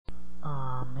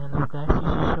Hello guys, this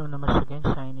is unomass again,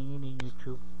 signing in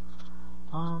YouTube.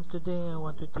 Today I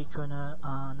want to teach you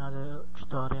another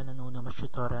tutorial, an unomass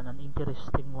tutorial, an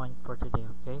interesting one for today,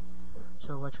 okay?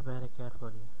 So watch very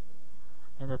carefully.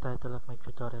 And the title of my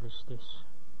tutorial is this.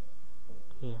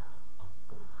 Here.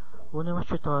 Unomass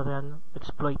tutorial,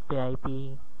 exploit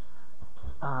VIP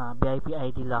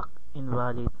ID lock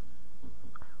invalid,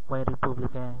 Y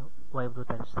Republican, Y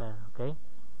brutal style, okay?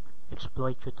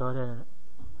 Exploit tutorial,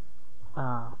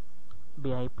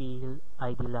 VIP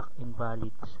ID lock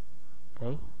invalids,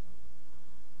 okay?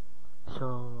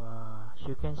 So as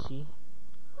you can see,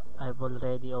 I've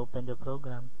already opened the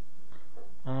program,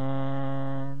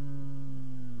 and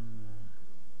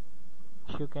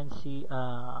as you can see,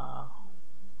 I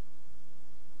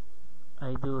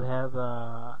do have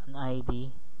an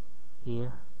ID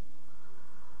here,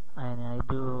 and I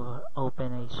do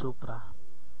open a Supra.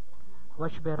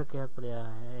 Watch very carefully.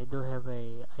 I do have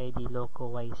a ID loco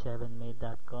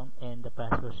y7mail.com, and the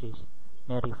password is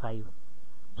Mary5.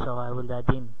 So I will add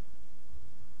in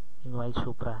Y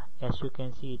Supra. As you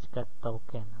can see, it's got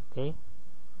token, okay?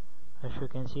 As you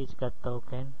can see, it's got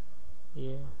token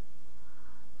here.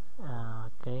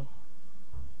 Okay,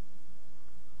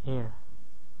 here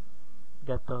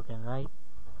got token, right?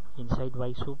 Inside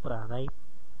Y Supra, right?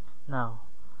 Now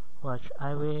watch,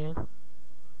 I will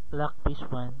lock this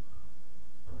one,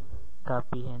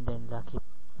 copy, and then lock it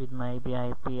with my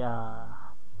VIP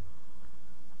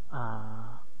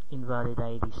invalid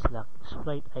IDs, lock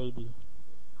exploit ID.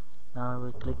 Now I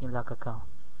will click in lock account.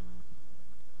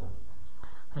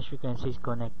 As you can see, it's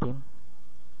connecting,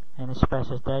 and as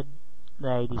fast as that, the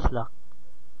ID is locked.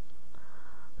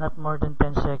 Not more than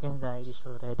 10 seconds, the ID is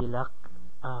already locked.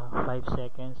 5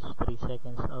 seconds, 3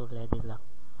 seconds, already locked.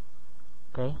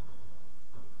 Okay,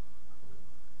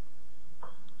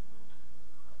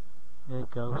 there it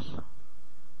goes.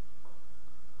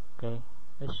 Okay,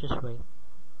 let's just wait.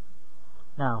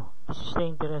 Now this is the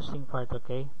interesting part,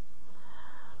 okay?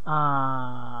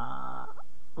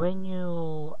 When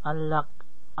you unlock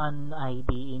an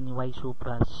ID in Y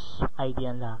Supra's ID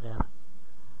unlocker,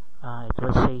 it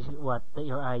will say what, that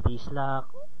your ID is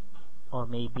locked, or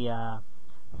maybe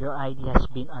your ID has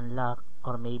been unlocked,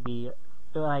 or maybe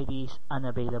your ID is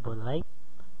unavailable, right?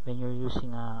 When you're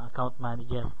using account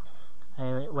manager,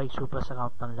 Y Supra's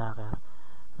account unlocker.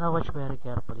 Now watch very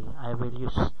carefully. I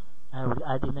will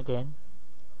add in again.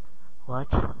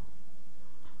 Watch,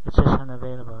 it says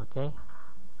unavailable, okay?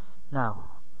 Now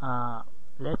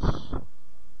let's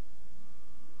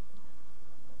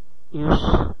use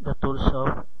the tools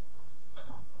of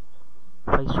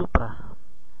Y Supra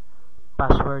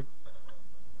password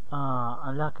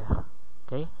unlocker,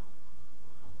 okay?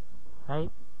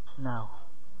 Right now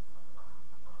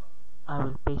I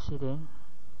will paste it in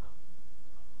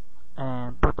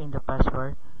and put in the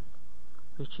password,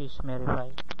 which is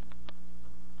Mary5.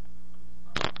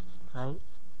 Right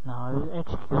now I will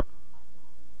execute.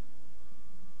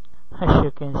 As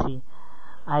you can see,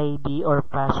 ID or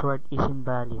password is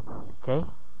invalid, okay?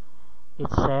 It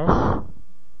says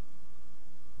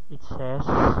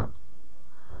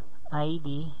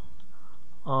ID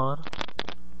or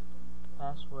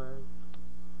password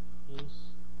is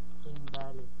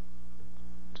invalid.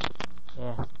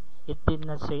 Yeah, it did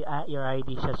not say your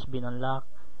ID has been unlocked.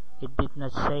 It did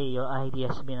not say your ID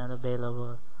has been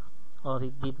unavailable, or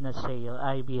it did not say your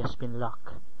ID has been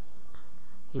locked.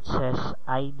 It says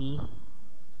ID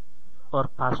or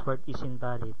password is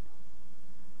invalid.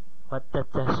 What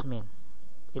that does mean?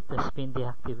 It has been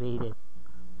deactivated.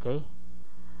 Okay?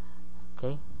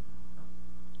 Okay?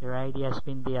 Your ID has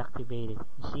been deactivated.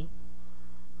 You see?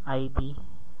 ID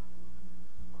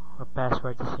or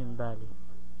password is invalid.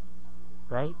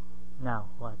 Right? Now,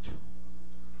 watch.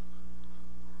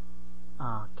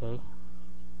 Okay.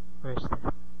 Where's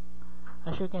that?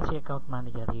 As you can see, account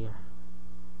manager here.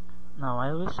 Now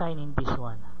I will sign in this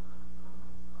one.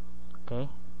 Okay?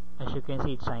 As you can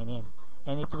see, it's sign in,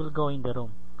 and it will go in the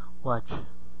room. Watch.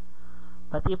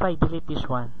 But if I delete this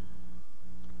one,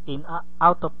 in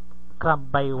out of cram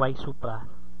by Y Supra,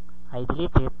 I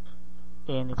delete it,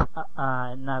 and it's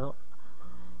not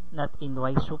in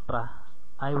Y Supra,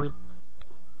 I will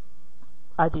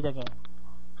add it again.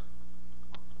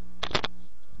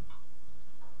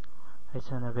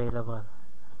 It's unavailable.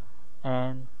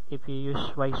 And if you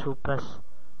use Y Supra's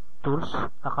tools,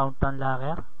 account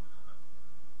unlocker,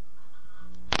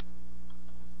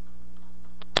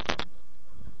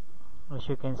 as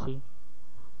you can see,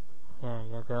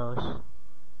 here goes.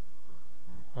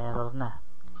 Error na.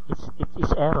 It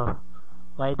is error.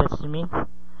 Why does it mean?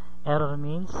 Error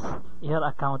means your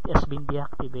account has been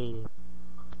deactivated.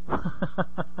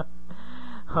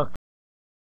 Okay.